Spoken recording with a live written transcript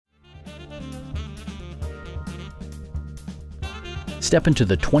Step into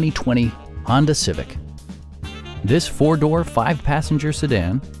the 2020 Honda Civic. This four-door, five-passenger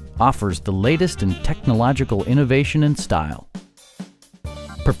sedan offers the latest in technological innovation and style.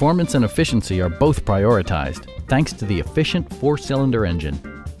 Performance and efficiency are both prioritized thanks to the efficient four-cylinder engine.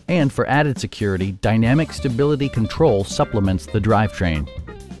 And for added security, dynamic stability control supplements the drivetrain.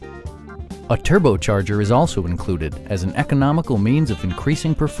 A turbocharger is also included as an economical means of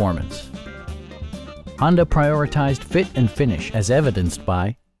increasing performance. Honda prioritized fit and finish as evidenced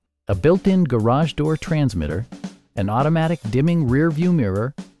by a built-in garage door transmitter, an automatic dimming rear-view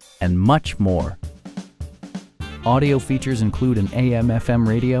mirror, and much more. Audio features include an AM/FM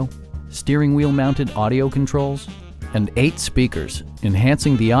radio, steering wheel mounted audio controls, and 8 speakers,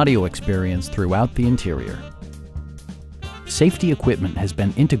 enhancing the audio experience throughout the interior. Safety equipment has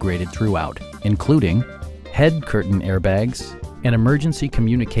been integrated throughout, including head curtain airbags, an emergency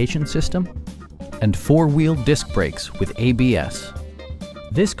communication system, and 4-wheel disc brakes with ABS.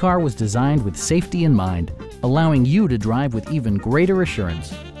 This car was designed with safety in mind, allowing you to drive with even greater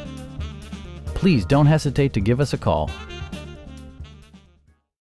assurance. Please don't hesitate to give us a call.